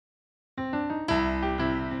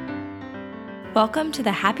Welcome to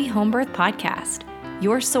the Happy Home Birth Podcast,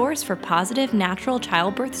 your source for positive natural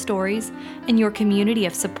childbirth stories and your community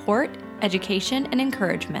of support, education, and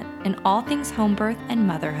encouragement in all things home birth and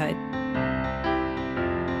motherhood.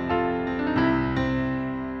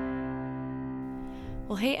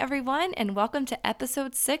 Well, hey everyone, and welcome to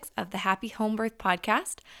episode 6 of the Happy Home Birth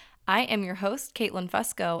Podcast. I am your host, Caitlin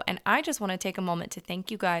Fusco, and I just want to take a moment to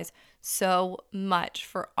thank you guys so much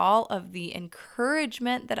for all of the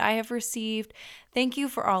encouragement that I have received. Thank you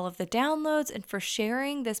for all of the downloads and for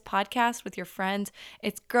sharing this podcast with your friends.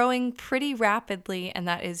 It's growing pretty rapidly, and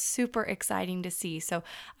that is super exciting to see. So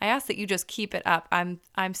I ask that you just keep it up. I'm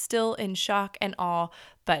still in shock and awe,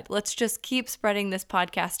 but let's just keep spreading this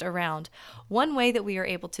podcast around. One way that we are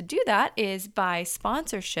able to do that is by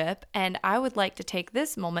sponsorship, and I would like to take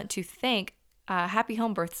this moment to thank Happy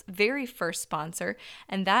Home Birth's very first sponsor,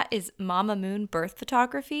 and that is Mama Moon Birth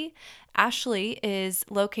Photography. Ashley is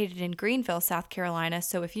located in Greenville, South Carolina,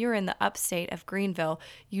 so if you're in the upstate of Greenville,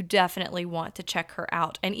 you definitely want to check her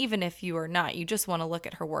out. And even if you are not, you just want to look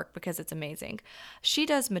at her work because it's amazing. She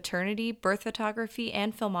does maternity, birth photography,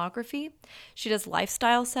 and filmography. She does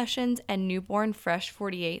lifestyle sessions and newborn fresh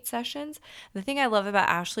 48 sessions. The thing I love about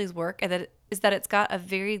Ashley's work is that it's got a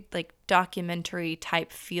very documentary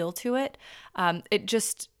type feel to it.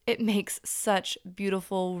 It makes such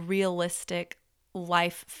beautiful, realistic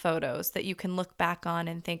life photos that you can look back on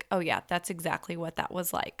and think, oh yeah, that's exactly what that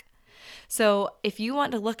was like. So if you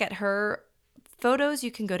want to look at her photos,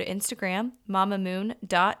 you can go to Instagram,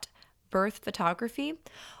 mamamoon.birthphotography,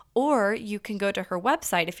 or you can go to her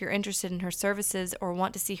website if you're interested in her services or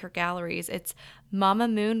want to see her galleries. It's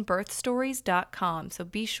mamamoonbirthstories.com, so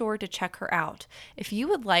be sure to check her out. If you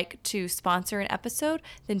would like to sponsor an episode,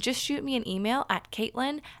 then just shoot me an email at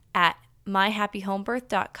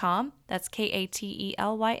caitlin@myhappyhomebirth.com. That's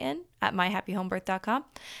Katelyn at myhappyhomebirth.com.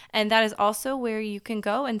 And that is also where you can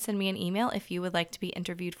go and send me an email if you would like to be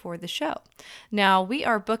interviewed for the show. Now, we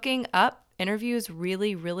are booking up interviews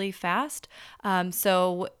really, really fast.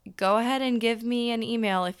 So go ahead and give me an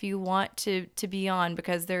email if you want to be on,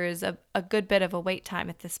 because there is a good bit of a wait time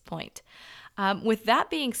at this point. With that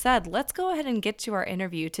being said, let's go ahead and get to our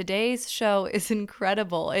interview. Today's show is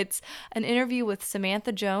incredible. It's an interview with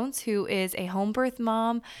Samantha Jones, who is a home birth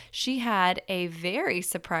mom. She had a very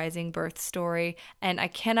surprising birth story, and I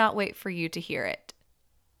cannot wait for you to hear it.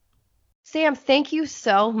 Sam, thank you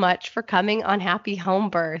so much for coming on Happy Home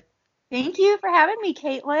Birth. Thank you for having me,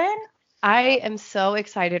 Caitlin. I am so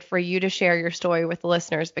excited for you to share your story with the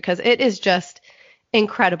listeners because it is just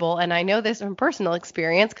incredible. And I know this from personal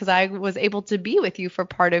experience because I was able to be with you for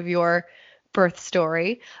part of your birth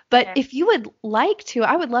story. But if you would like to,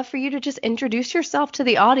 I would love for you to just introduce yourself to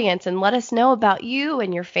the audience and let us know about you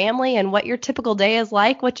and your family and what your typical day is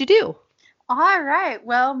like, what you do. All right.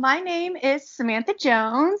 Well, my name is Samantha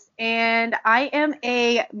Jones, and I am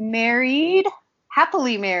a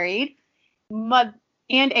happily married,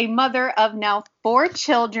 and a mother of now 4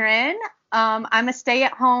 children. I'm a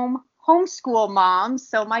stay-at-home homeschool mom,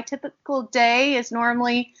 so my typical day is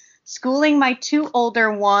normally schooling my 2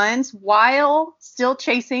 older ones while still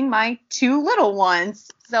chasing my 2 little ones.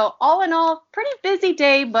 So all in all, pretty busy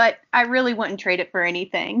day, but I really wouldn't trade it for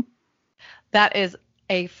anything. That is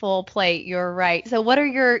a full plate. You're right. So what are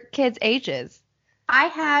your kids' ages? I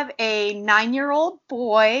have a 9-year-old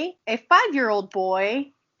boy, a 5-year-old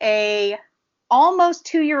boy, a almost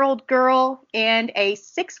 2-year-old girl, and a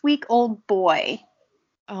 6-week-old boy.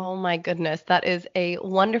 Oh my goodness, that is a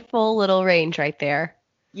wonderful little range right there.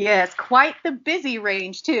 Yes, quite the busy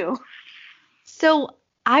range too. So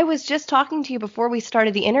I was just talking to you before we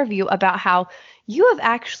started the interview about how you have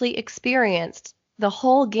actually experienced the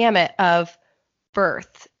whole gamut of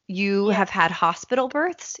birth. You have had hospital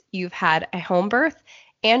births, you've had a home birth,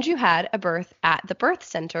 and you had a birth at the birth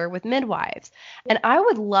center with midwives. And I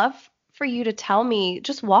would love for you to tell me,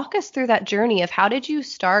 just walk us through that journey of how did you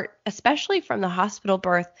start, especially from the hospital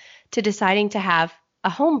birth to deciding to have a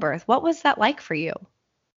home birth? What was that like for you?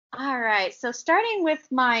 All right. So starting with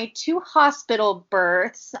my 2 hospital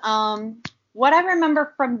births, what I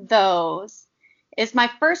remember from those is my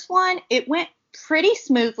first one, it went pretty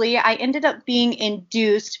smoothly. I ended up being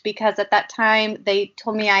induced because at that time they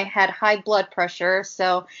told me I had high blood pressure.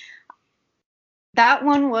 So that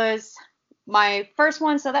one was my first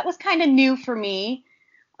one. So that was kind of new for me.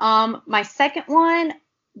 My second one,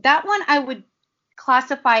 that one I would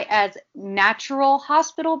classify as natural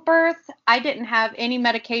hospital birth. I didn't have any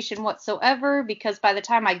medication whatsoever because by the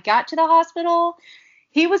time I got to the hospital,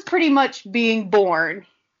 he was pretty much being born.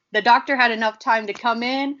 The doctor had enough time to come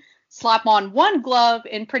in, slap on one glove,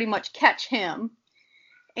 and pretty much catch him.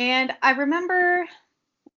 And I remember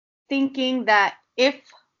thinking that if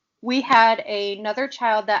we had another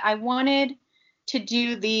child, that I wanted to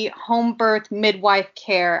do the home birth midwife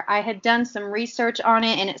care. I had done some research on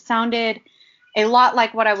it, and it sounded a lot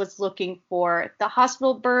like what I was looking for. The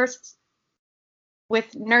hospital births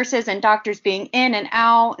with nurses and doctors being in and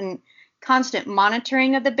out and constant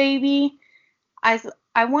monitoring of the baby.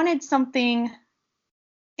 I wanted something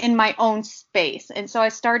in my own space. And so I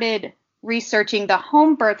started researching the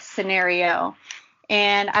home birth scenario.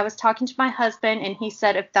 And I was talking to my husband, and he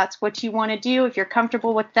said, if that's what you want to do, if you're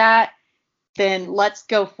comfortable with that, then let's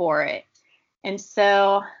go for it. And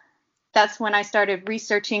so that's when I started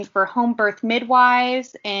researching for home birth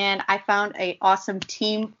midwives, and I found an awesome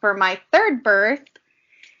team for my third birth.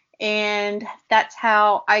 And that's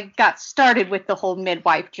how I got started with the whole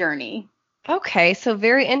midwife journey. Okay, so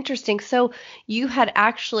very interesting. So you had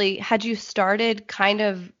you started kind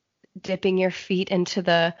of dipping your feet into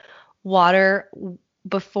the water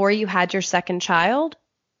before you had your second child?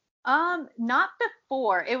 Not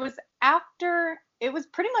before. It was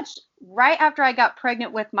pretty much right after I got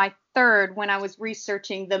pregnant with my third when I was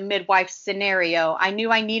researching the midwife scenario. I knew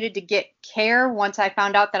I needed to get care once I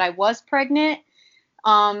found out that I was pregnant.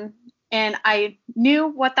 And I knew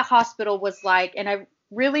what the hospital was like, and I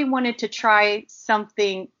really wanted to try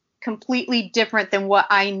something completely different than what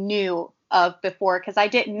I knew of before, because I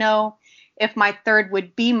didn't know if my third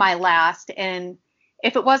would be my last. And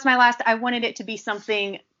if it was my last, I wanted it to be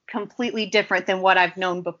something completely different than what I've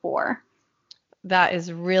known before. That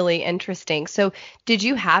is really interesting. So did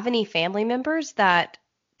you have any family members that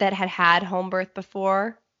had home birth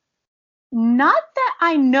before? Not that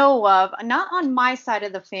I know of, not on my side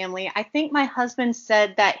of the family. I think my husband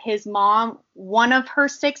said that his mom, one of her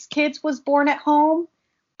 6 kids, was born at home,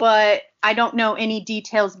 but I don't know any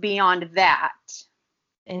details beyond that.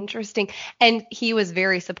 Interesting. And he was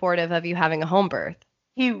very supportive of you having a home birth.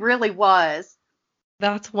 He really was.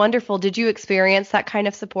 That's wonderful. Did you experience that kind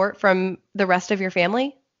of support from the rest of your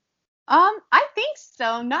family? I think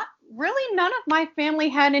so. Not really. None of my family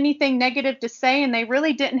had anything negative to say, and they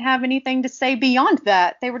really didn't have anything to say beyond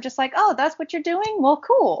that. They were just like, "Oh, that's what you're doing? Well,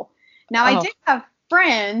 cool." Now, I did have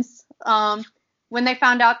friends, when they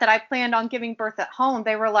found out that I planned on giving birth at home,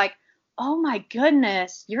 they were like, "Oh my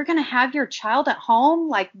goodness, you're going to have your child at home?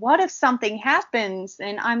 Like, what if something happens?"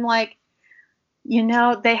 And I'm like,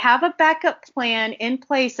 they have a backup plan in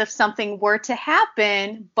place if something were to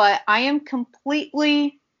happen, but I am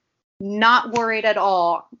completely not worried at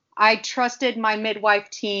all. I trusted my midwife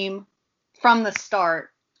team from the start.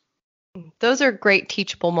 Those are great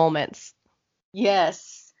teachable moments.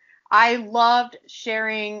 Yes. I loved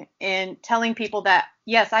sharing and telling people that,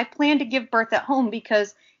 yes, I plan to give birth at home,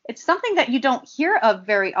 because it's something that you don't hear of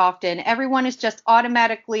very often. Everyone is just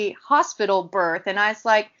automatically hospital birth. And I was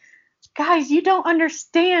like, guys, you don't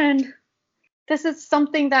understand. This is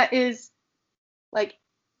something that is like,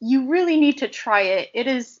 you really need to try it. It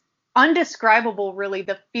is undescribable, really,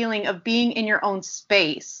 the feeling of being in your own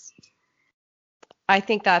space. I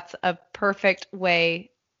think that's a perfect way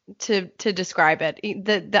to describe it.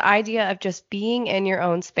 The idea of just being in your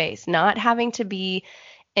own space, not having to be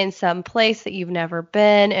in some place that you've never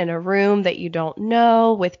been, in a room that you don't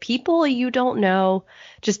know, with people you don't know,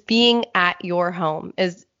 just being at your home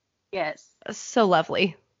is Yes. so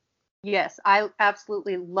lovely. Yes, I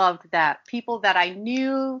absolutely loved that. People that I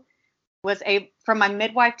knew from my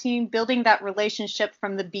midwife team, building that relationship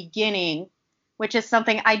from the beginning, which is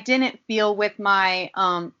something I didn't feel with my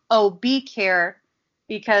OB care,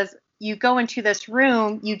 because you go into this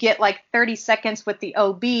room, you get like 30 seconds with the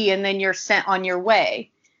OB, and then you're sent on your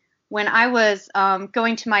way. When I was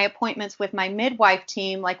going to my appointments with my midwife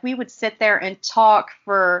team, like, we would sit there and talk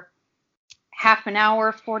for half an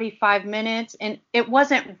hour, 45 minutes, and it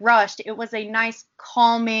wasn't rushed. It was a nice,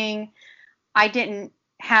 calming, I didn't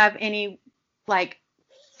have any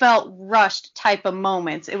felt rushed type of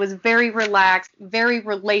moments. It was very relaxed, very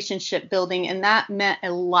relationship building, and that meant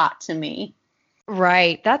a lot to me.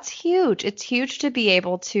 Right. That's huge. It's huge to be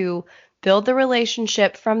able to build the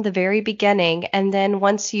relationship from the very beginning. And then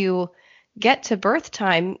once you get to birth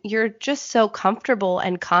time, you're just so comfortable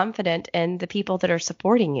and confident in the people that are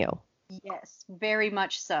supporting you. Yes, very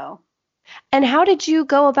much so. And how did you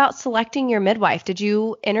go about selecting your midwife? Did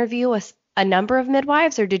you interview a number of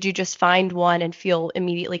midwives, or did you just find one and feel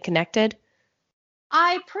immediately connected?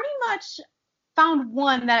 I pretty much found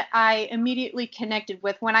one that I immediately connected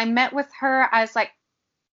with. When I met with her, I was like,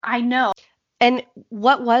 I know. And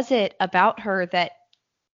what was it about her that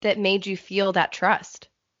made you feel that trust?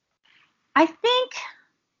 I think,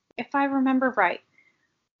 if I remember right,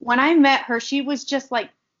 when I met her, she was just like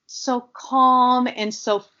so calm and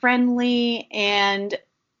so friendly, and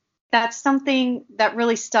that's something that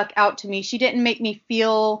really stuck out to me. She didn't make me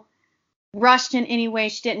feel rushed in any way.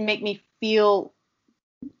 She didn't make me feel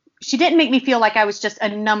like I was just a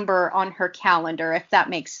number on her calendar, if that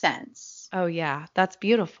makes sense. Oh, yeah. That's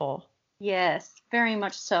beautiful. Yes, very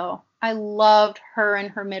much so. I loved her and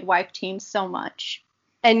her midwife team so much.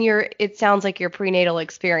 And it sounds like your prenatal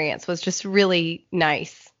experience was just really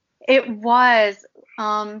nice. It was.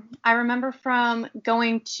 I remember from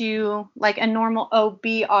going to like a normal OB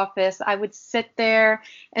office, I would sit there,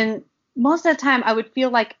 and most of the time I would feel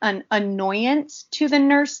like an annoyance to the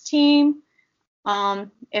nurse team.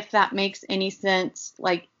 If that makes any sense.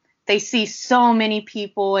 Like, they see so many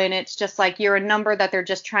people, and it's just like you're a number that they're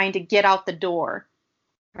just trying to get out the door.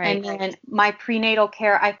 Right. And then my prenatal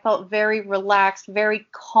care, I felt very relaxed, very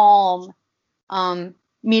calm,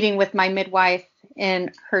 meeting with my midwife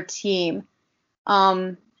and her team.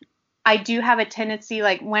 I do have a tendency,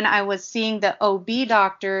 like when I was seeing the OB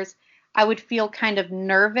doctors, I would feel kind of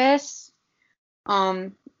nervous.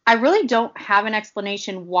 I really don't have an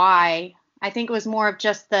explanation why. I think it was more of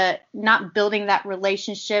just the not building that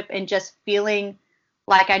relationship and just feeling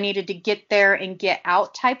like I needed to get there and get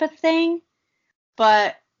out type of thing.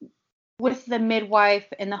 But with the midwife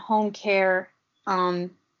and the home care,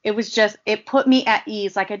 it put me at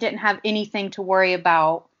ease. Like I didn't have anything to worry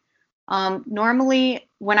about. Normally,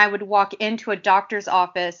 when I would walk into a doctor's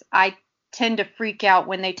office, I tend to freak out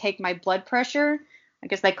when they take my blood pressure. I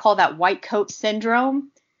guess they call that white coat syndrome.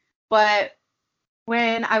 But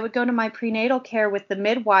when I would go to my prenatal care with the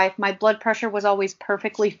midwife, my blood pressure was always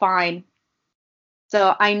perfectly fine.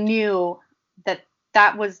 So I knew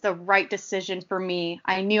that was the right decision for me.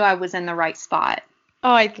 I knew I was in the right spot.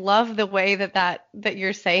 Oh, I love the way that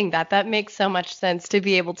you're saying that. That makes so much sense to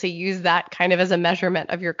be able to use that kind of as a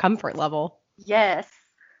measurement of your comfort level. Yes.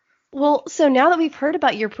 Well, so now that we've heard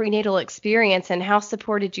about your prenatal experience and how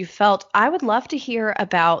supported you felt, I would love to hear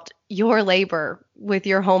about your labor with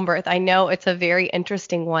your home birth. I know it's a very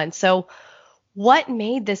interesting one. So what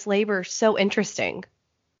made this labor so interesting?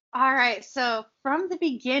 All right. So from the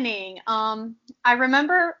beginning, I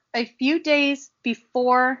remember a few days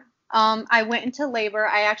before I went into labor,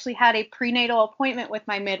 I actually had a prenatal appointment with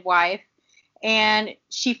my midwife, and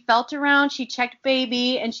she felt around, she checked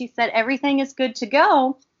baby, and she said everything is good to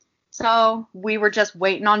go. So we were just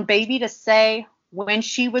waiting on baby to say when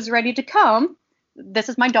she was ready to come. This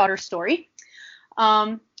is my daughter's story.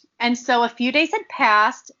 And so a few days had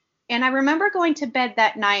passed, and I remember going to bed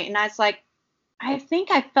that night, and I was like, I think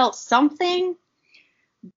I felt something,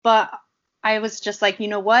 but I was just like, you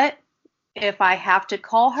know what? If I have to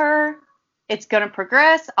call her, it's going to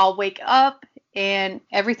progress. I'll wake up and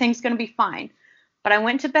everything's going to be fine. But I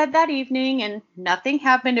went to bed that evening and nothing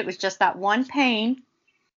happened. It was just that one pain.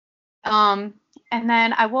 And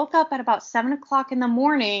then I woke up at about 7 o'clock in the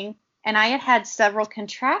morning, and I had several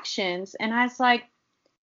contractions, and I was like,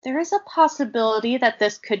 there is a possibility that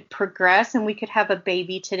this could progress and we could have a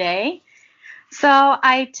baby today. So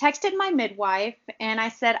I texted my midwife and I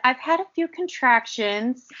said, I've had a few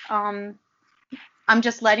contractions. I'm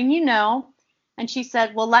just letting you know. And she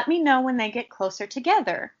said, well, let me know when they get closer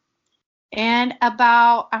together. And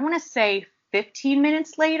about, I want to say 15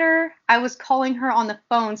 minutes later, I was calling her on the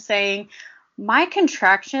phone saying, my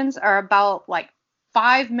contractions are about like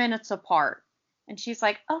 5 minutes apart. And she's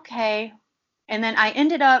like, okay. And then I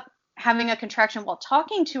ended up having a contraction while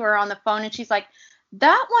talking to her on the phone. And she's like,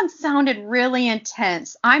 that one sounded really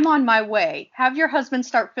intense. I'm on my way. Have your husband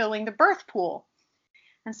start filling the birth pool.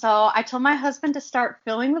 And so I told my husband to start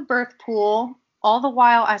filling the birth pool. All the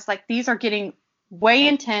while, I was like, these are getting way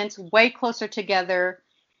intense, way closer together.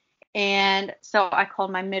 And so I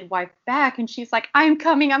called my midwife back, and she's like, I'm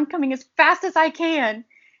coming as fast as I can.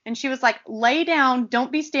 And she was like, lay down,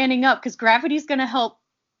 don't be standing up, because gravity's going to help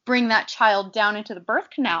bring that child down into the birth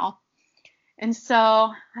canal. And so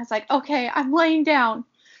I was like, okay, I'm laying down.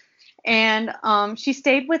 And she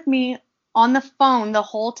stayed with me on the phone the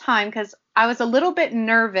whole time because I was a little bit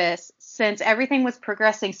nervous since everything was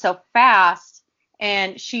progressing so fast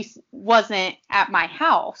and she wasn't at my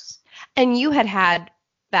house. And you had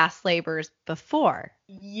fast labors before.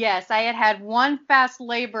 Yes, I had one fast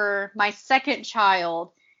labor, my second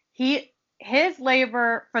child. His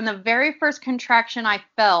labor from the very first contraction I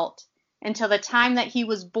felt until the time that he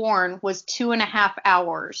was born was 2.5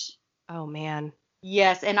 hours. Oh, man.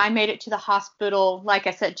 Yes, and I made it to the hospital, like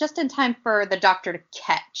I said, just in time for the doctor to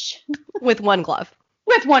catch. With one glove.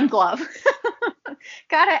 With one glove.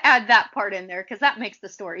 Gotta add that part in there, because that makes the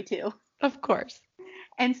story, too. Of course.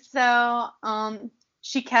 And so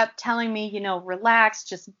she kept telling me, relax,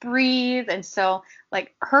 just breathe. And so,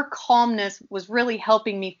 like, her calmness was really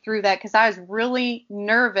helping me through that because I was really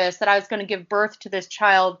nervous that I was going to give birth to this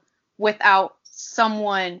child without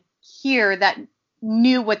someone here that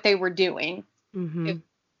knew what they were doing. Mm-hmm.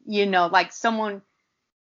 Like someone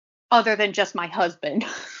other than just my husband.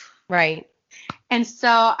 Right. And so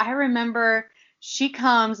I remember she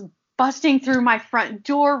comes busting through my front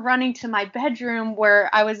door, running to my bedroom where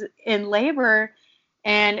I was in labor.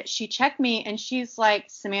 And she checked me and she's like,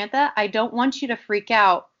 Samantha, I don't want you to freak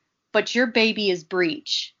out, but your baby is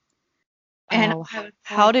breech. And Oh,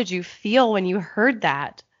 how did you feel when you heard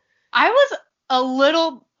that? I was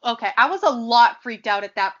I was a lot freaked out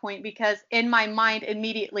at that point because in my mind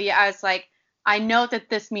immediately I was like, I know that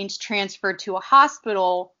this means transfer to a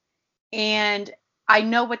hospital, and I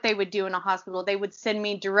know what they would do in a hospital. They would send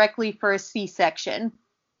me directly for a C-section.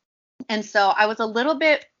 And so I was a little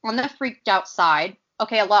bit on the freaked out side.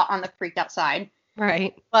 Okay, a lot on the freaked out side.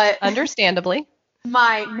 Right. But understandably,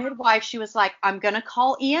 my midwife, she was like, I'm going to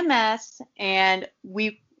call EMS and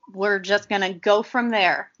we're just going to go from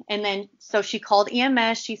there. And then so she called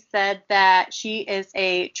EMS. She said that she is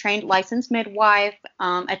a trained licensed midwife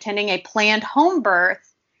attending a planned home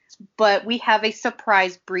birth, but we have a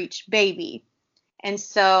surprise breech baby. And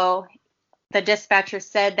so the dispatcher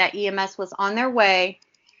said that EMS was on their way,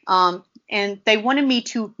 and they wanted me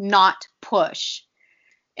to not push.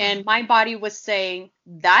 And my body was saying,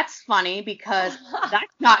 that's funny because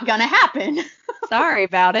that's not going to happen. Sorry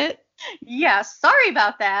about it. Yeah, sorry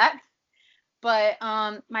about that. But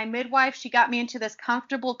my midwife, she got me into this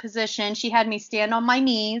comfortable position. She had me stand on my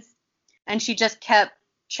knees, and she just kept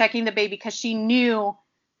checking the baby because she knew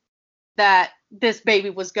that this baby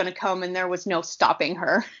was going to come and there was no stopping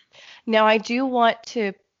her. Now, I do want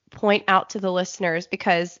to point out to the listeners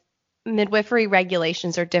because midwifery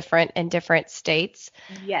regulations are different in different states.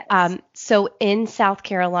 Yes. So in South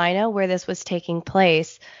Carolina, where this was taking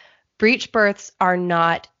place, breech births are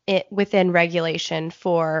not within regulation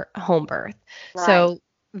for home birth. Right. So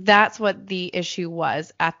that's what the issue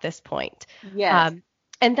was at this point. Yes.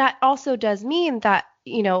 And that also does mean that,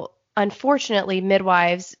 unfortunately,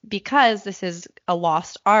 midwives, because this is a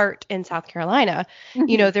lost art in South Carolina,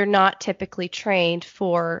 they're not typically trained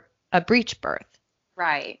for a breech birth.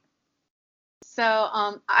 Right. So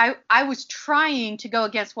I was trying to go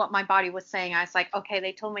against what my body was saying. I was like, okay,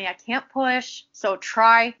 they told me I can't push, so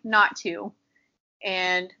try not to.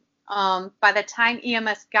 And by the time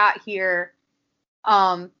EMS got here,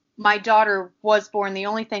 my daughter was born. The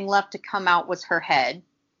only thing left to come out was her head.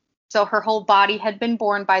 So her whole body had been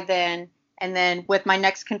born by then. And then with my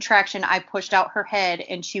next contraction, I pushed out her head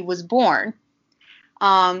and she was born.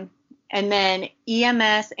 And then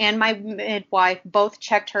EMS and my midwife both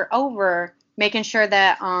checked her over, making sure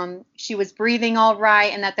that she was breathing all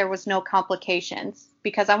right and that there was no complications.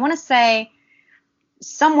 Because I want to say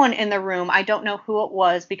someone in the room, I don't know who it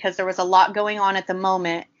was because there was a lot going on at the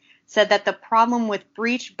moment, said that the problem with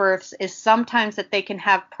breech births is sometimes that they can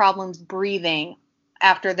have problems breathing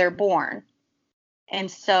after they're born. And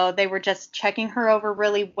so they were just checking her over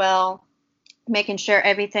really well, making sure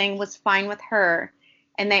everything was fine with her.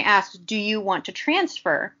 And they asked, do you want to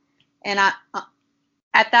transfer? And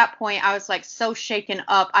at that point, I was like so shaken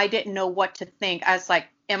up. I didn't know what to think. I was like,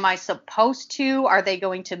 am I supposed to? Are they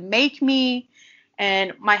going to make me?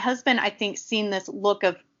 And my husband, I think, seen this look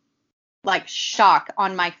of like shock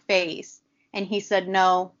on my face. And he said,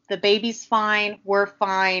 no, the baby's fine. We're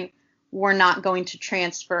fine. We're not going to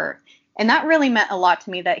transfer. And that really meant a lot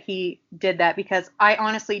to me that he did that because I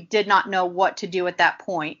honestly did not know what to do at that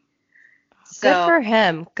point. So, good for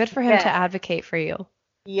him. Good for him to advocate for you.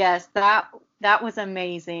 Yes, that was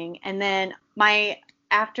amazing. And then my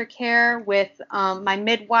aftercare with my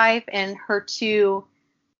midwife and her two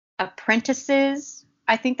apprentices,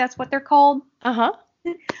 I think that's what they're called.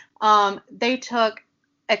 They took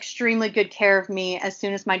extremely good care of me as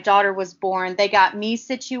soon as my daughter was born. They got me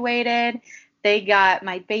situated. They got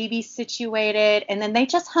my baby situated. And then they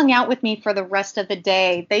just hung out with me for the rest of the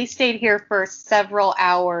day. They stayed here for several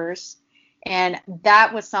hours. And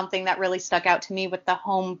that was something that really stuck out to me with the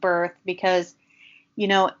home birth because, in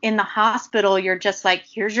the hospital, you're just like,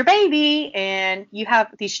 here's your baby. And you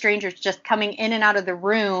have these strangers just coming in and out of the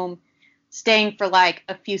room, staying for like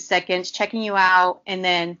a few seconds, checking you out, and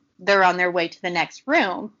then they're on their way to the next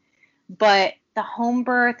room. But the home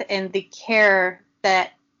birth and the care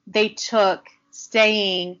that they took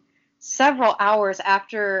staying several hours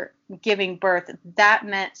after giving birth, that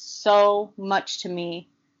meant so much to me.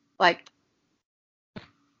 Like,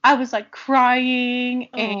 I was like crying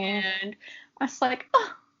and I was like,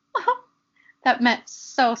 oh, that meant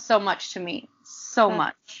so much to me. so That,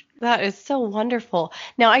 much. that is so wonderful.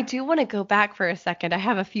 Now, I do want to go back for a second. I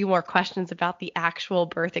have a few more questions about the actual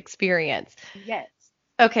birth experience. Yes.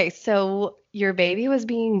 Okay, so your baby was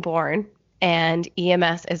being born and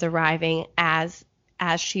EMS is arriving as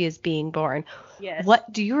she is being born. Yes.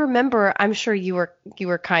 What do you remember? I'm sure you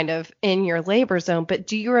were kind of in your labor zone, but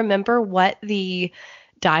do you remember what the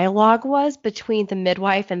dialogue was between the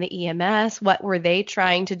midwife and the EMS? What were they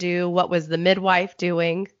trying to do? What was the midwife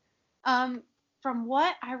doing? Um, from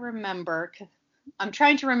what I remember, I'm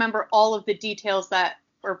trying to remember all of the details that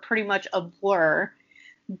were pretty much a blur.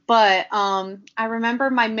 But I remember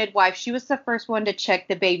my midwife, she was the first one to check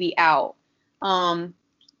the baby out. Um,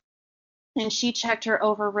 and she checked her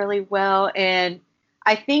over really well. And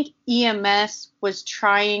I think EMS was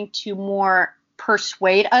trying to more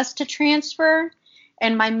persuade us to transfer.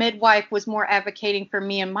 And my midwife was more advocating for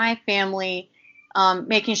me and my family,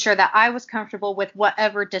 making sure that I was comfortable with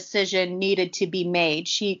whatever decision needed to be made.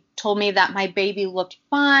 She told me that my baby looked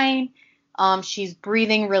fine. She's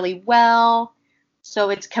breathing really well.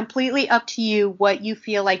 So it's completely up to you what you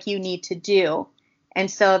feel like you need to do. And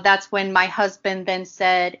so that's when my husband then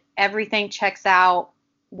said, everything checks out.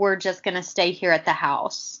 We're just going to stay here at the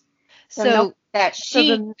house. So knowing So that so she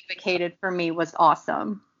the advocated for me was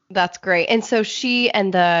awesome. That's great. And so she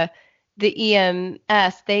and the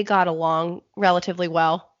EMS, they got along relatively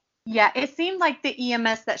well. Yeah, it seemed like the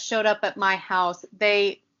EMS that showed up at my house,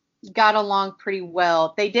 they got along pretty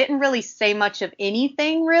well. They didn't really say much of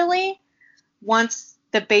anything, really. Once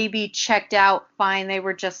the baby checked out fine, they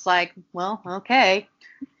were just like, well, okay.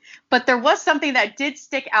 But there was something that did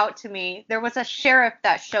stick out to me. There was a sheriff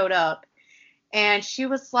that showed up, and she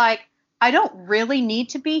was like, I don't really need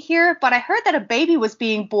to be here, but I heard that a baby was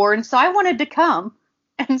being born, so I wanted to come.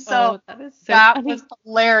 And so Oh, that is so that was funny.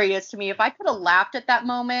 hilarious to me. If I could have laughed at that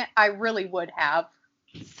moment, I really would have.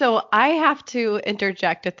 So I have to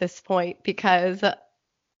interject at this point because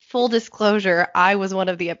full disclosure, I was one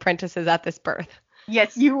of the apprentices at this birth.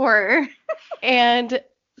 Yes, you were. And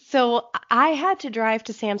so I had to drive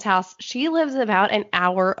to Sam's house. She lives about an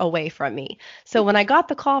hour away from me. So when I got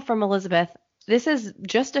the call from Elizabeth, this is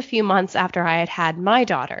just a few months after I had had my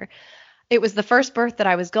daughter. It was the first birth that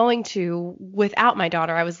I was going to without my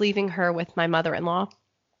daughter. I was leaving her with my mother-in-law.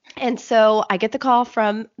 And so I get the call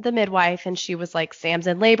from the midwife, and she was like, Sam's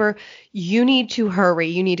in labor. You need to hurry.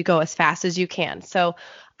 You need to go as fast as you can. So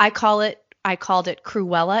I called it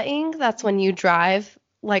Cruella-ing. That's when you drive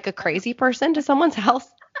like a crazy person to someone's house.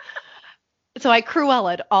 So I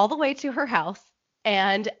Cruella'd all the way to her house.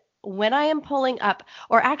 And when I am pulling up,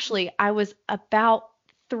 or actually, I was about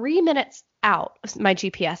 3 minutes out, my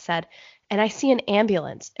GPS said, and I see an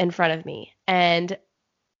ambulance in front of me. And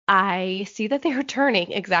I see that they are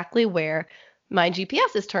turning exactly where my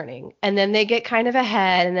GPS is turning. And then they get kind of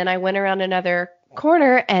ahead. And then I went around another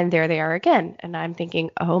corner and there they are again. And I'm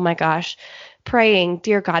thinking, oh my gosh, praying,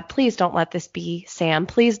 dear God, please don't let this be Sam.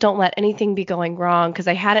 Please don't let anything be going wrong because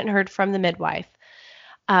I hadn't heard from the midwife.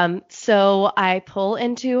 So I pull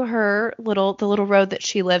into the little road that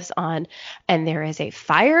she lives on, and there is a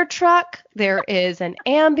fire truck, there is an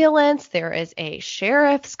ambulance, there is a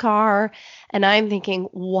sheriff's car, and I'm thinking,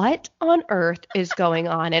 what on earth is going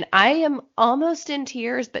on? And I am almost in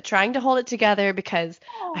tears, but trying to hold it together because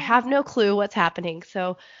I have no clue what's happening.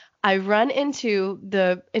 So I run into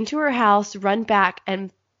her house, run back,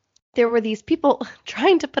 and there were these people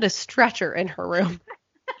trying to put a stretcher in her room.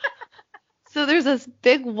 So there's this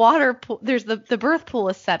big water pool. There's the birth pool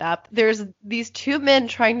is set up. There's these two men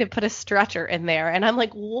trying to put a stretcher in there. And I'm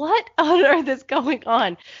like, what on earth is going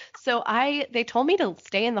on? So they told me to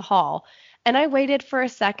stay in the hall. And I waited for a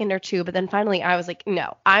second or two, but then finally I was like,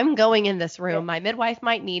 no, I'm going in this room. My midwife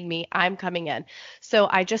might need me. I'm coming in. So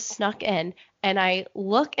I just snuck in and I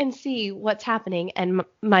look and see what's happening. And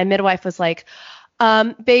my midwife was like,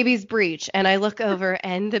 baby's breech. And I look over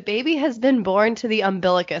and the baby has been born to the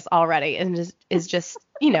umbilicus already and is just,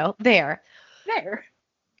 there. There.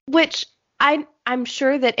 Which I'm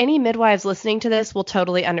sure that any midwives listening to this will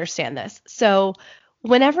totally understand this. So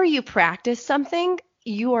whenever you practice something,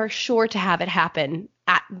 you are sure to have it happen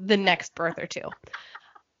at the next birth or two.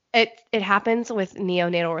 It happens with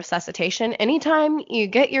neonatal resuscitation. Anytime you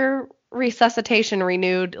get your resuscitation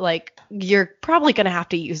renewed, like you're probably going to have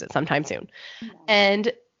to use it sometime soon.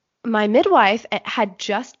 And my midwife had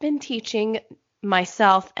just been teaching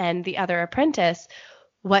myself and the other apprentice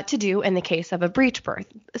what to do in the case of a breech birth.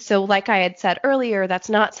 So like I had said earlier, that's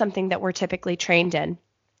not something that we're typically trained in.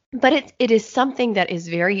 But it is something that is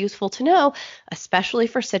very useful to know, especially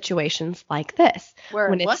for situations like this. Where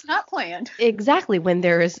When it was it's not planned. exactly when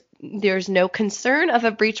there's no concern of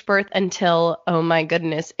a breech birth until, oh my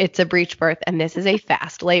goodness, it's a breech birth and this is a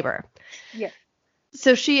fast labor. Yeah.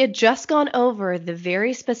 So she had just gone over the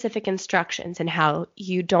very specific instructions and how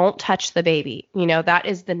you don't touch the baby. You know, that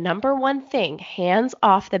is the number one thing, hands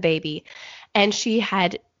off the baby. And she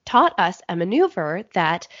had taught us a maneuver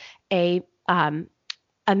that a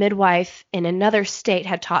a midwife in another state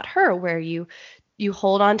had taught her, where you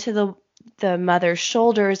hold on to the mother's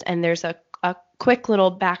shoulders and there's a quick little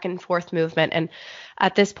back and forth movement. And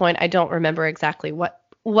at this point, I don't remember exactly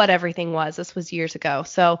what everything was. This was years ago.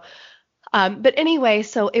 So but anyway,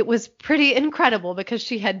 so it was pretty incredible because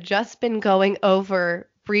she had just been going over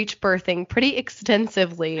breech birthing pretty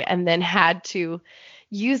extensively and then had to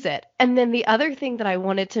use it. And then the other thing that I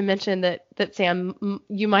wanted to mention that Sam,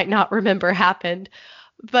 you might not remember happened,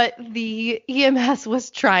 but the EMS was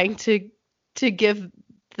trying to give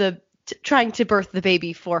trying to birth the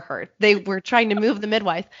baby for her. They were trying to move the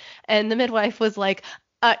midwife, and the midwife was like,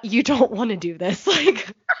 you don't want to do this.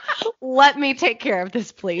 Like, let me take care of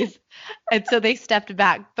this, please. And so they stepped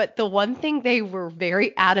back. But the one thing they were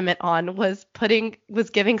very adamant on was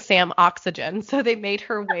giving Sam oxygen. So they made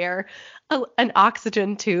her wear an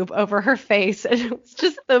oxygen tube over her face. And it was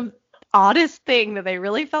just the oddest thing that they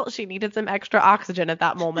really felt she needed some extra oxygen at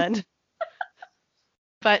that moment.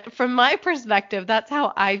 But from my perspective, that's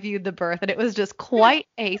how I viewed the birth. And it was just quite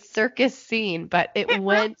a circus scene, but it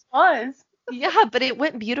went was. Yeah, but it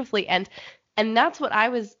went beautifully. And that's what I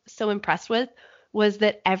was so impressed with, was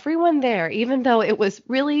that everyone there, even though it was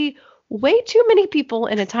really way too many people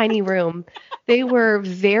in a tiny room, they were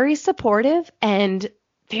very supportive and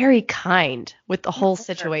very kind with the whole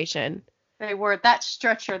situation. They were. That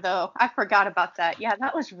stretcher, though, I forgot about that. Yeah,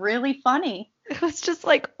 that was really funny. It was just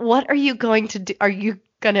like, what are you going to do? Are you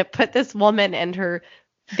going to put this woman and her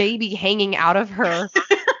baby hanging out of her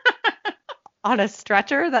on a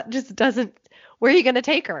stretcher? That just doesn't, where are you going to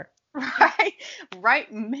take her?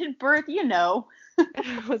 Right mid-birth, you know.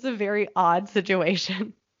 It was a very odd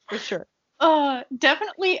situation, for sure.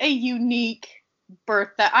 Definitely a unique birth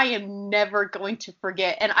that I am never going to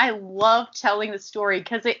forget. And I love telling the story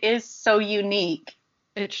because it is so unique.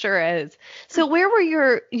 It sure is. So where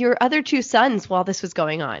were your other two sons while this was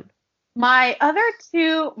going on? My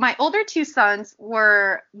older two sons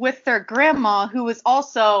were with their grandma, who was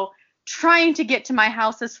also trying to get to my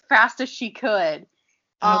house as fast as she could.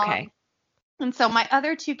 Okay. And so my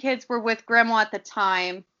other two kids were with grandma at the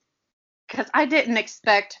time, because I didn't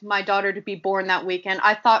expect my daughter to be born that weekend.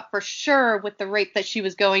 I thought for sure with the rate that she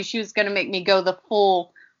was going to make me go the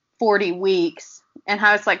full 40 weeks. And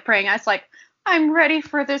I was like praying. I was like, I'm ready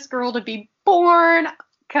for this girl to be born.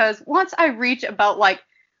 Because once I reach about like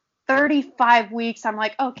 35 weeks, I'm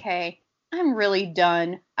like, okay, I'm really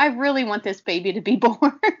done. I really want this baby to be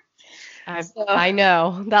born. I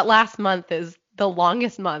know. That last month is the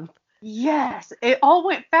longest month. Yes, it all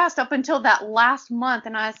went fast up until that last month.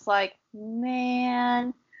 And I was like,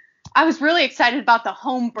 man, I was really excited about the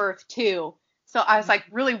home birth too. So I was like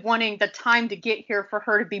really wanting the time to get here for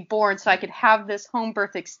her to be born so I could have this home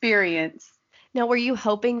birth experience. Now, were you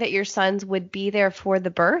hoping that your sons would be there for the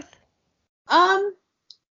birth?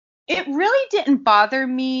 It really didn't bother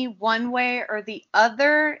me one way or the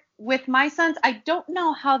other with my sons. I don't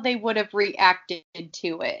know how they would have reacted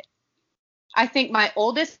to it. I think my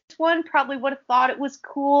oldest one probably would have thought it was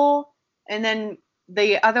cool. And then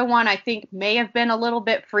the other one, I think, may have been a little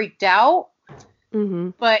bit freaked out.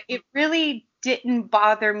 Mm-hmm. But it really didn't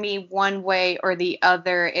bother me one way or the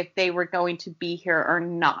other if they were going to be here or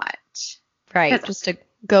not. Right. Just a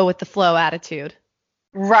go with the flow attitude.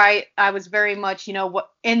 Right. I was very much,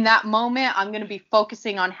 in that moment, I'm going to be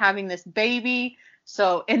focusing on having this baby.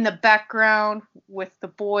 So in the background with the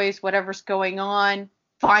boys, whatever's going on,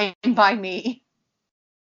 fine by me.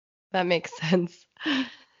 That makes sense.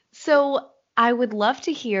 So I would love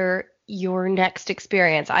to hear your next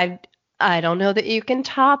experience. I don't know that you can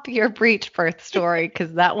top your breech birth story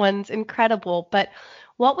because that one's incredible, but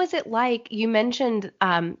what was it like? You mentioned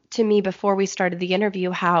to me before we started the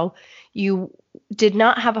interview how you did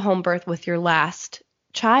not have a home birth with your last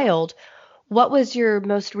child. What was your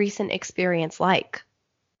most recent experience like?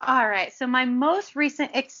 All right. So my most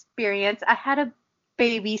recent experience, I had a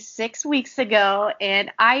baby 6 weeks ago,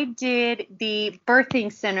 and I did the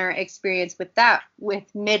birthing center experience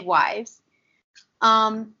with midwives.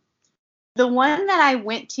 The one that I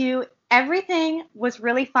went to, everything was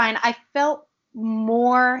really fine. I felt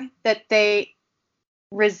more that they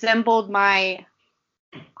resembled my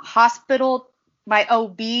hospital, my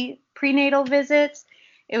OB prenatal visits.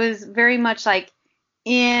 It was very much like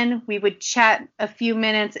we would chat a few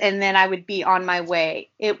minutes, and then I would be on my way.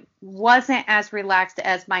 It wasn't as relaxed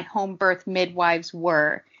as my home birth midwives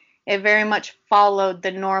were. It very much followed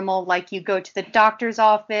the normal, like you go to the doctor's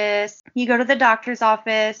office,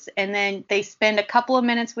 and then they spend a couple of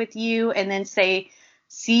minutes with you and then say,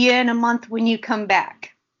 see you in a month when you come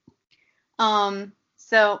back.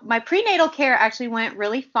 So my prenatal care actually went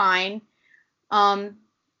really fine. Then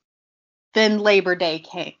Labor Day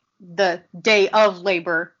came. The day of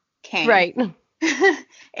labor came. Right.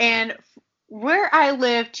 And where I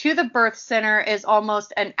live to the birth center is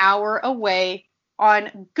almost an hour away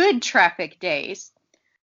on good traffic days.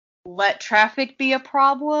 Let traffic be a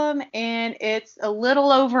problem, and it's a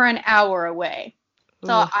little over an hour away.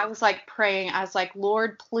 So I was like praying. I was like,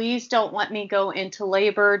 Lord, please don't let me go into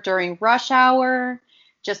labor during rush hour.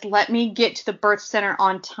 Just let me get to the birth center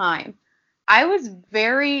on time. I was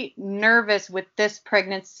very nervous with this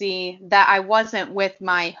pregnancy that I wasn't with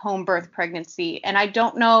my home birth pregnancy. And I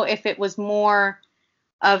don't know if it was more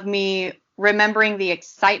of me remembering the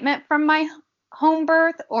excitement from my home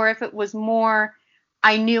birth, or if it was more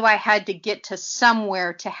I knew I had to get to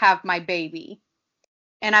somewhere to have my baby.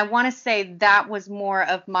 And I want to say that was more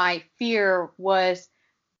of my fear, was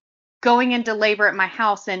going into labor at my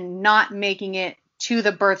house and not making it to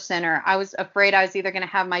the birth center. I was afraid I was either going to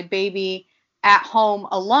have my baby at home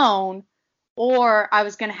alone, or I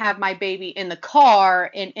was going to have my baby in the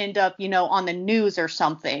car and end up, on the news or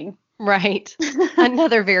something. Right.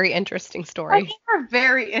 Another very interesting story. Another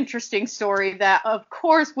very interesting story that, of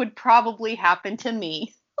course, would probably happen to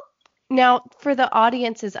me. Now, for the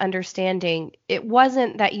audience's understanding, it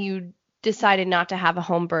wasn't that you decided not to have a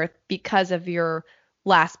home birth because of your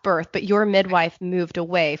last birth, but your midwife moved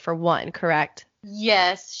away for one, correct?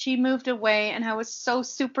 Yes, she moved away, and I was so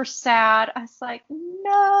super sad. I was like,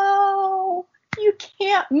 no, you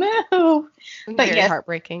can't move. But very yes,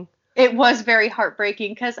 heartbreaking. It was very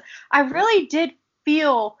heartbreaking, because I really did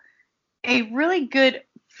feel a really good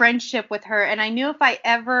friendship with her, and I knew if I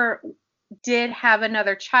ever did have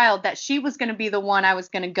another child that she was going to be the one I was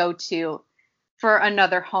going to go to for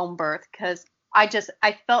another home birth, because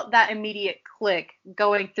I felt that immediate click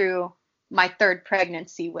going through my third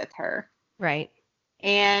pregnancy with her. Right.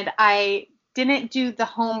 And I didn't do the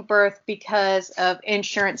home birth because of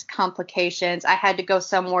insurance complications. I had to go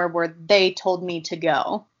somewhere where they told me to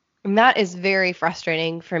go. And that is very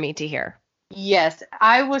frustrating for me to hear. Yes,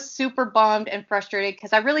 I was super bummed and frustrated,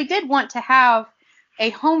 because I really did want to have a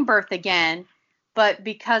home birth again, but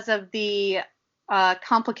because of the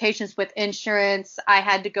complications with insurance, I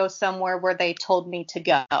had to go somewhere where they told me to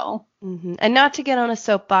go. Mm-hmm. And not to get on a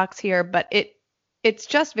soapbox here, but it's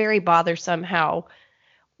just very bothersome how,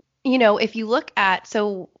 if you look at,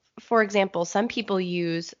 so for example, some people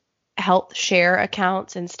use health share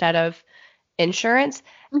accounts instead of insurance,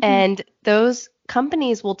 and those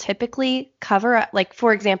companies will typically cover, like,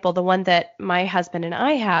 for example, the one that my husband and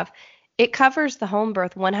I have, it covers the home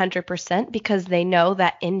birth 100% because they know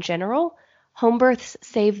that in general, home births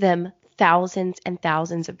save them thousands and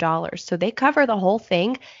thousands of dollars. So they cover the whole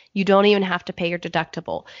thing. You don't even have to pay your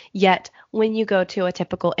deductible. Yet when you go to a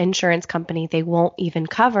typical insurance company, they won't even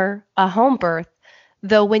cover a home birth.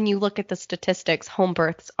 Though when you look at the statistics, home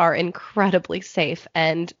births are incredibly safe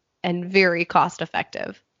and very cost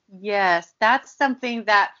effective. Yes, that's something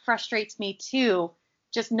that frustrates me too.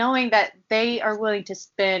 Just knowing that they are willing to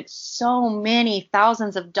spend so many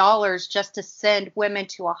thousands of dollars just to send women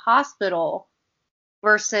to a hospital,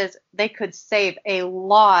 versus they could save a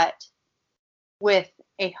lot with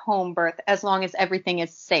a home birth as long as everything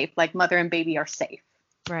is safe, like mother and baby are safe.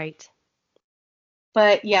 Right.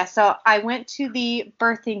 But yeah, so I went to the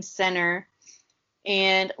birthing center,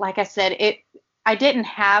 and like I said, I didn't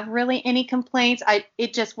have really any complaints.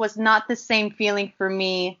 It just was not the same feeling for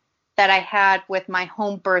me that I had with my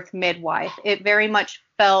home birth midwife. It very much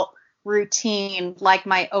felt routine, like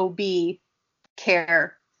my OB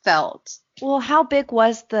care felt. Well, how big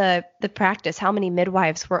was the practice? How many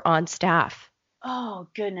midwives were on staff? Oh,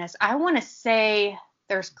 goodness. I want to say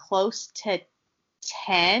there's close to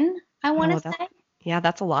 10, I want to say. Yeah,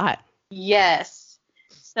 that's a lot. Yes.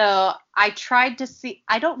 So I tried to see,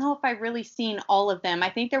 I don't know if I really seen all of them. I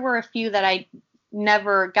think there were a few that I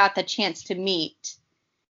never got the chance to meet.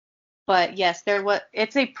 But yes,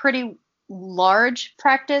 it's a pretty large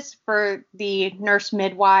practice for the nurse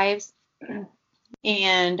midwives.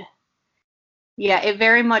 And yeah, it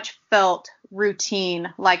very much felt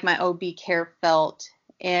routine, like my OB care felt.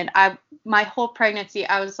 And my whole pregnancy,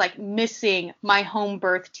 I was like missing my home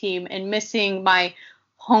birth team and missing my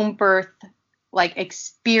home birth like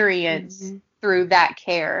experience through that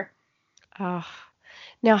care. Oh,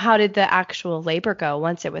 Now, how did the actual labor go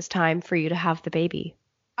once it was time for you to have the baby?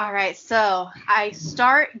 All right, so I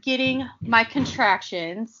start getting my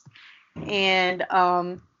contractions, and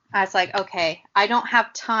I was like, okay, I don't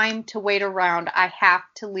have time to wait around. I have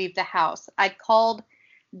to leave the house. I called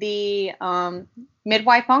the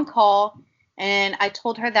midwife on call, and I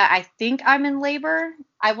told her that I think I'm in labor.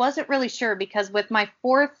 I wasn't really sure because with my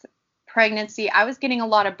fourth pregnancy, I was getting a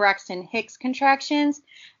lot of Braxton Hicks contractions,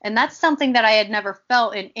 and that's something that I had never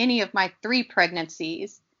felt in any of my 3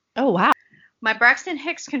 pregnancies. Oh, wow. My Braxton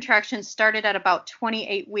Hicks contractions started at about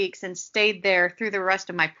 28 weeks and stayed there through the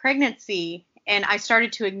rest of my pregnancy, and I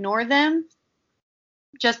started to ignore them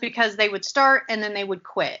just because they would start and then they would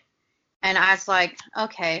quit. And I was like,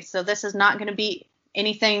 okay, so this is not going to be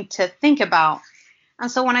anything to think about.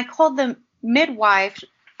 And so when I called the midwife,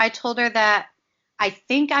 I told her that I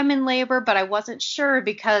think I'm in labor, but I wasn't sure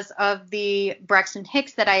because of the Braxton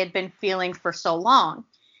Hicks that I had been feeling for so long.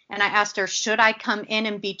 And I asked her, should I come in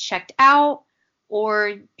and be checked out,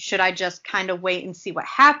 or should I just kind of wait and see what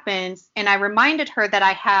happens? And I reminded her that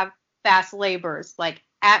I have fast labors. Like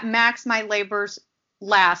at max, my labors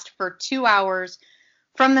last for 2 hours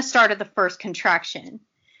from the start of the first contraction.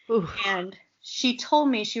 Ooh. And she told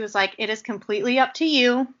me, she was like, it is completely up to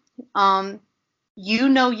you. You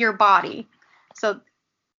know your body. So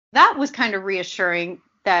that was kind of reassuring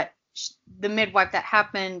that the midwife that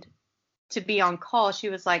happened to be on call, she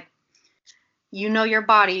was like, you know your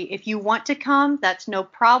body. If you want to come, that's no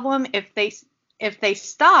problem. If they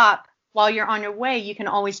stop while you're on your way, you can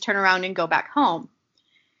always turn around and go back home.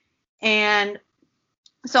 And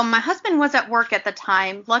so my husband was at work at the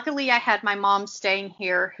time. Luckily, I had my mom staying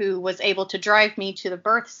here who was able to drive me to the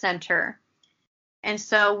birth center. And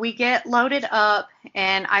so we get loaded up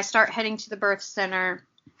and I start heading to the birth center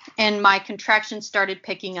and my contractions started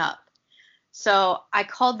picking up. So I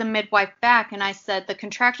called the midwife back and I said, the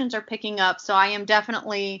contractions are picking up, so I am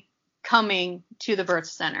definitely coming to the birth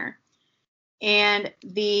center. And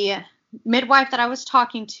the midwife that I was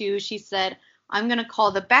talking to, she said, I'm going to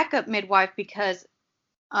call the backup midwife because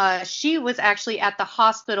she was actually at the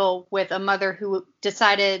hospital with a mother who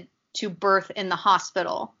decided to birth in the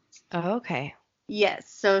hospital. Oh, okay. Yes.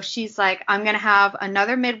 So she's like, I'm going to have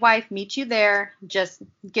another midwife meet you there. Just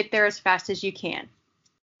get there as fast as you can.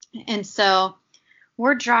 And so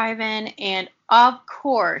we're driving, and of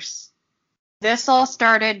course, this all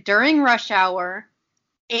started during rush hour,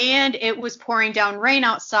 and it was pouring down rain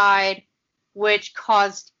outside, which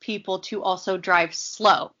caused people to also drive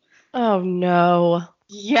slow. Oh, no.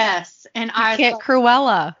 Yes. And I can't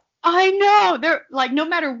Cruella. I know. They're like, no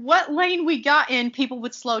matter what lane we got in, people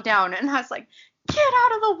would slow down. And I was like, get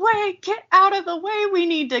out of the way. Get out of the way. We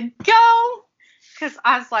need to go. Because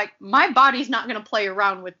I was like, my body's not going to play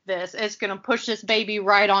around with this. It's going to push this baby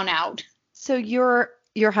right on out. So your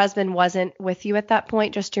husband wasn't with you at that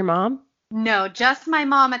point, just your mom? No, just my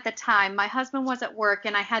mom at the time. My husband was at work,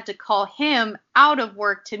 and I had to call him out of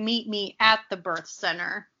work to meet me at the birth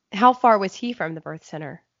center. How far was he from the birth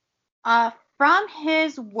center? From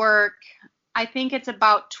his work, I think it's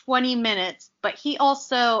about 20 minutes, but he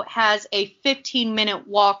also has a 15-minute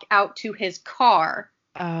walk out to his car.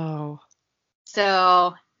 Oh.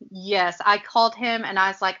 So, yes, I called him and I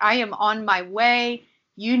was like, I am on my way.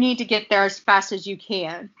 You need to get there as fast as you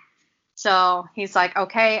can. So he's like,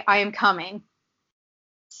 okay, I am coming.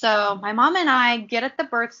 So my mom and I get at the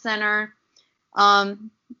birth center. At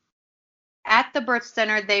the birth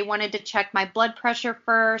center, they wanted to check my blood pressure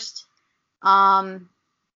first. And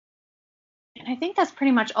I think that's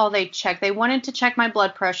pretty much all they checked. They wanted to check my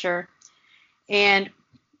blood pressure. And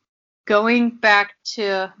going back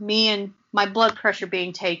to me and my blood pressure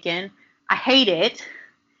being taken, I hate it.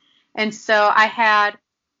 And so I had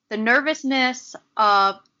the nervousness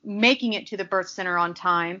of making it to the birth center on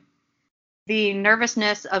time, the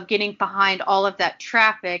nervousness of getting behind all of that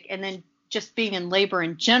traffic, and then just being in labor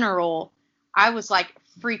in general. I was like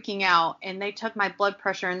freaking out, and they took my blood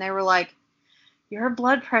pressure and they were like, your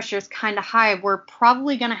blood pressure is kind of high. We're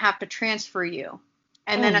probably going to have to transfer you.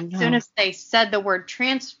 And then as soon as they said the word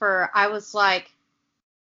transfer, I was like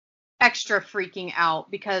extra freaking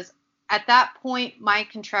out because at that point, my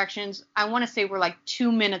contractions, I want to say, were like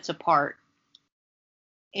 2 minutes apart.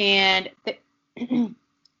 And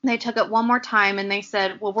they took it one more time and they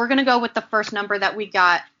said, well, we're going to go with the first number that we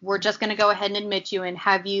got. We're just going to go ahead and admit you and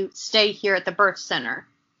have you stay here at the birth center.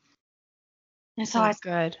 And so I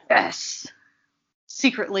said, yes.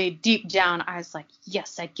 Secretly, deep down, I was like,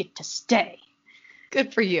 yes, I get to stay.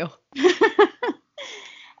 Good for you.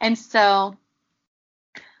 And so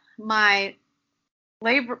my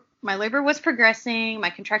labor was progressing. My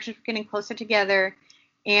contractions were getting closer together.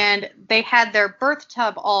 and they had their birth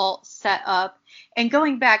tub all set up. And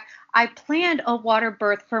going back, I planned a water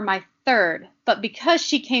birth for my third, but because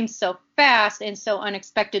she came so fast and so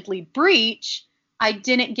unexpectedly breech, I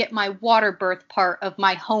didn't get my water birth part of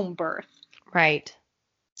my home birth. Right.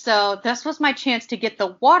 So this was my chance to get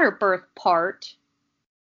the water birth part.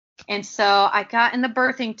 And so I got in the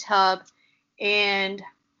birthing tub, and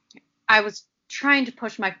I was trying to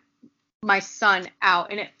push my son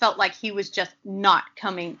out, and it felt like he was just not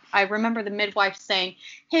coming. I remember the midwife saying,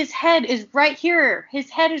 his head is right here. His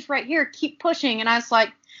head is right here. Keep pushing. And I was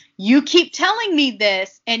like, you keep telling me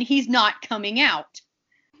this, and he's not coming out.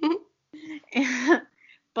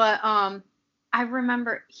 But I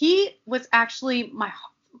remember he was actually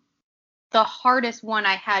the hardest one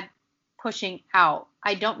I had pushing out.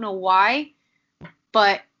 I don't know why,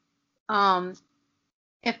 but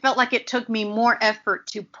it felt like it took me more effort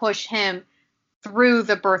to push him through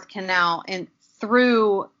the birth canal, and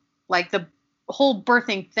through, like, the whole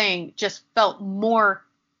birthing thing just felt more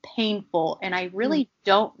painful, and I really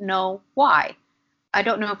don't know why. I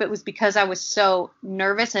don't know if it was because I was so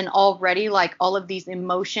nervous and already, like, all of these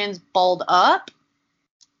emotions balled up,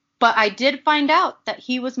 but I did find out that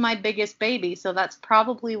he was my biggest baby, so that's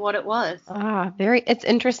probably what it was. It's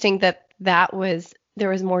interesting that there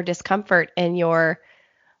was more discomfort in your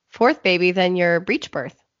fourth baby than your breech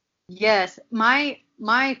birth. Yes, my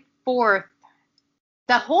fourth,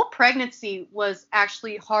 the whole pregnancy was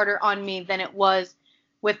actually harder on me than it was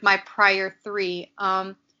with my prior three.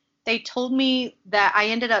 They told me that I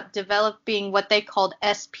ended up developing what they called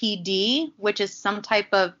SPD, which is some type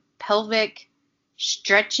of pelvic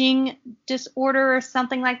stretching disorder or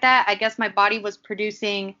something like that. I guess my body was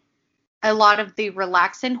producing a lot of the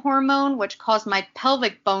relaxin hormone, which caused my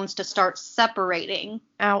pelvic bones to start separating.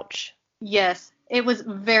 Ouch. Yes, it was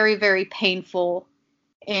very, very painful.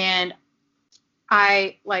 And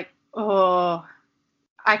I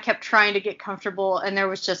kept trying to get comfortable, and there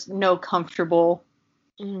was just no comfortable.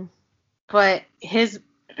 But his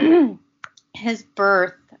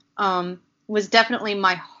birth was definitely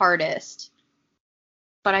my hardest.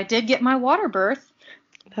 But I did get my water birth.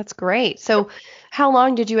 That's great. So how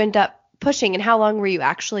long did you end up pushing, and how long were you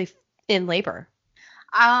actually in labor?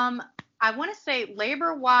 I want to say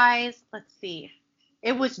labor-wise, let's see.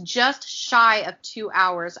 It was just shy of 2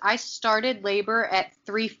 hours. I started labor at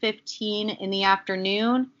 3:15 in the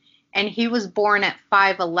afternoon, and he was born at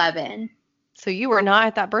 5:11. So you were not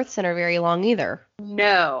at that birth center very long either.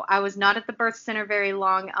 No, I was not at the birth center very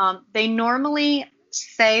long. They normally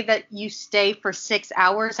say that you stay for 6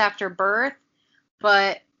 hours after birth,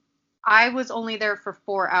 but I was only there for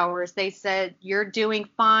 4 hours. They said, you're doing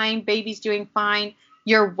fine, baby's doing fine.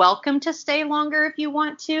 You're welcome to stay longer if you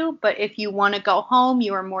want to, but if you want to go home,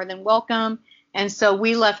 you are more than welcome. And so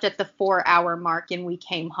we left at the 4-hour mark, and we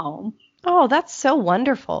came home. Oh, that's so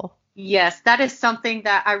wonderful. Yes, that is something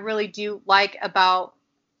that I really do like about,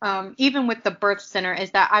 even with the birth center, is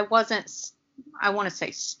that I wasn't, I want to say,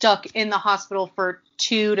 stuck in the hospital for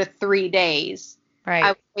 2 to 3 days. Right. I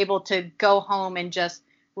was able to go home and just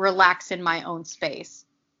relax in my own space.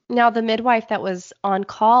 Now, the midwife that was on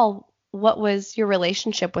call, what was your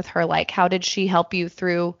relationship with her like? How did she help you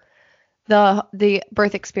through the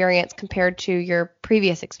birth experience compared to your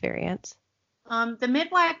previous experience? The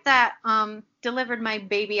midwife that delivered my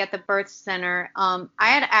baby at the birth center, I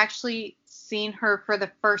had actually seen her for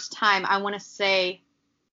the first time, I want to say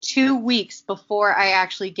 2 weeks before I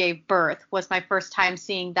actually gave birth was my first time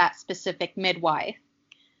seeing that specific midwife.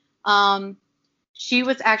 She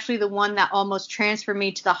was actually the one that almost transferred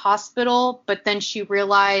me to the hospital, but then she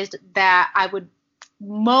realized that I would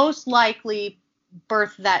most likely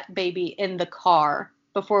birth that baby in the car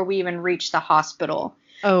before we even reached the hospital.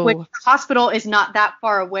 Oh. Which the hospital is not that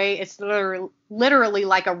far away. It's literally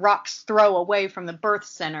like a rock's throw away from the birth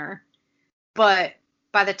center. But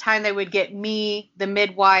by the time they would get me, the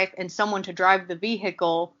midwife, and someone to drive the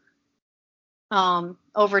vehicle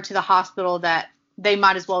over to the hospital, that they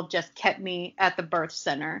might as well have just kept me at the birth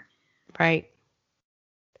center. Right.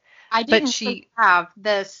 I didn't really have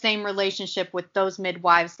the same relationship with those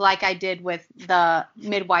midwives like I did with the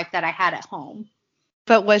midwife that I had at home.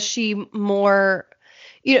 But was she more,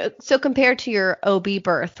 so compared to your OB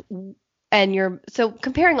birth and so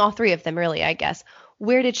comparing all three of them really, I guess,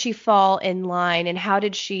 where did she fall in line, and how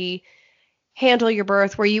did she handle your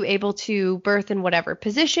birth? Were you able to birth in whatever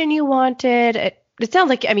position you wanted? It sounds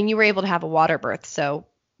like, you were able to have a water birth, so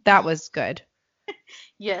that was good.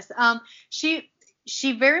 Yes.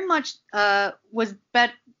 She very much was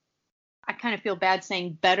I kind of feel bad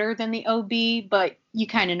saying better than the OB, but you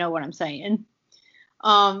kind of know what I'm saying.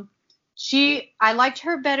 I liked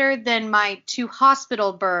her better than my 2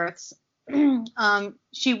 hospital births.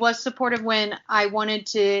 She was supportive when I wanted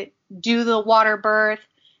to do the water birth.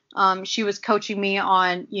 She was coaching me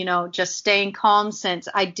on, just staying calm since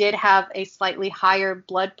I did have a slightly higher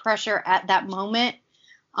blood pressure at that moment.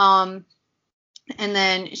 And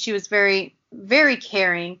then she was very, very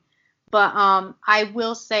caring. But I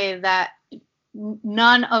will say that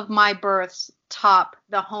none of my births top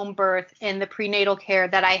the home birth and the prenatal care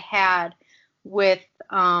that I had with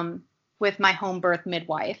my home birth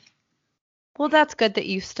midwife. Well, that's good that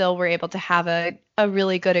you still were able to have a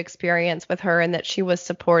really good experience with her and that she was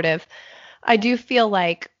supportive. I do feel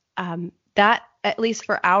like that, at least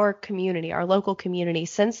for our community, our local community,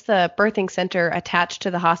 since the birthing center attached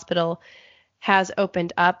to the hospital has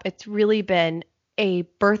opened up, it's really been a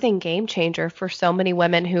birthing game changer for so many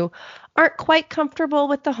women who aren't quite comfortable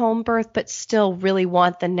with the home birth, but still really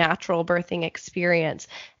want the natural birthing experience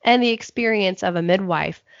and the experience of a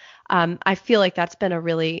midwife. I feel like that's been a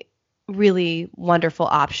really, really wonderful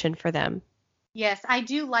option for them. Yes, I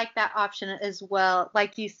do like that option as well.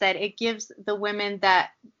 Like you said, it gives the women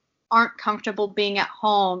that aren't comfortable being at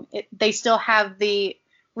home, they still have the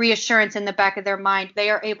reassurance in the back of their mind. They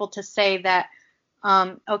are able to say that,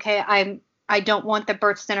 okay, I don't want the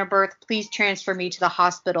birth center birth. Please transfer me to the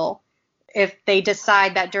hospital. If they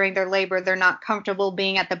decide that during their labor they're not comfortable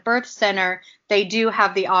being at the birth center, they do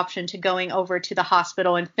have the option to going over to the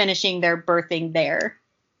hospital and finishing their birthing there.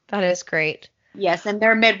 That is great. Yes, and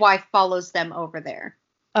their midwife follows them over there.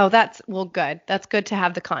 Oh, good. That's good to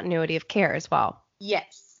have the continuity of care as well.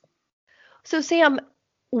 Yes. So, Sam,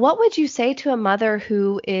 what would you say to a mother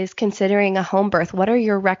who is considering a home birth? What are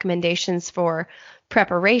your recommendations for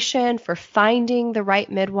preparation, for finding the right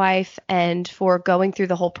midwife, and for going through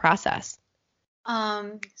the whole process?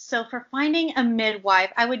 So for finding a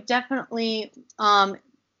midwife, I would definitely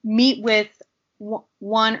meet with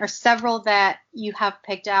one or several that you have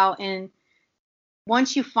picked out. And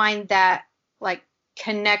once you find that like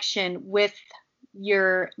connection with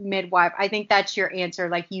your midwife, I think that's your answer.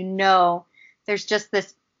 Like, there's just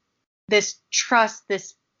this trust,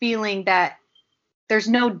 this feeling that there's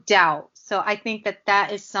no doubt. So I think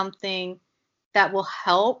that is something that will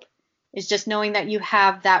help, is just knowing that you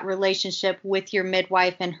have that relationship with your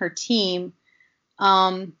midwife and her team.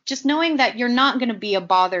 Just knowing that you're not going to be a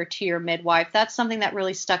bother to your midwife. That's something that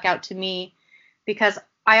really stuck out to me, because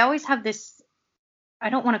I always have this, I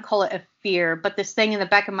don't want to call it a fear, but this thing in the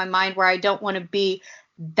back of my mind where I don't want to be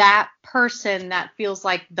that person that feels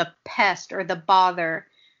like the pest or the bother.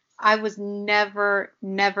 I was never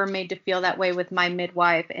made to feel that way with my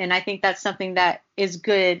midwife. And I think that's something that is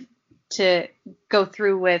good to go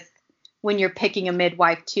through with when you're picking a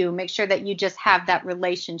midwife too. Make sure that you just have that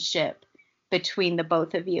relationship between the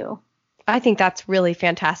both of you. I think that's really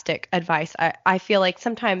fantastic advice. I feel like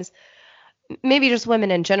sometimes, maybe just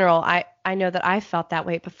women in general, I know that I've felt that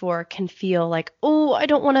way before, can feel like, oh, I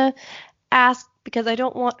don't want to ask because I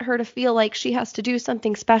don't want her to feel like she has to do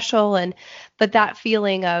something special. But that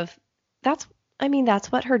feeling of that's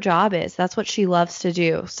what her job is. That's what she loves to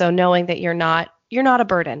do. So knowing that you're not a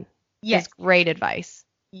burden. Yes. Is great advice.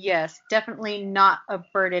 Yes, definitely not a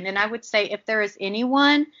burden. And I would say if there is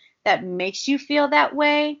anyone that makes you feel that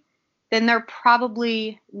way, then they're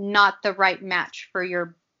probably not the right match for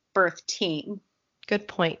your birth team. Good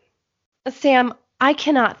point. Sam, I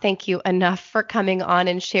cannot thank you enough for coming on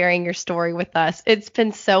and sharing your story with us. It's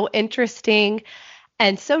been so interesting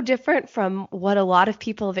and so different from what a lot of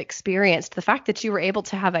people have experienced. The fact that you were able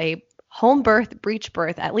to have a home birth, breech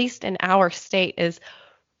birth, at least in our state, is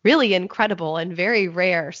really incredible and very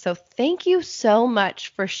rare. So thank you so much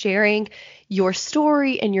for sharing your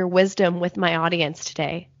story and your wisdom with my audience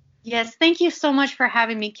today. Yes, thank you so much for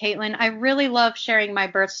having me, Caitlin. I really love sharing my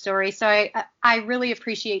birth story, so I really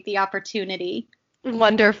appreciate the opportunity.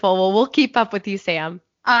 Wonderful. Well, we'll keep up with you, Sam.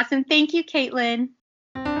 Awesome. Thank you, Caitlin.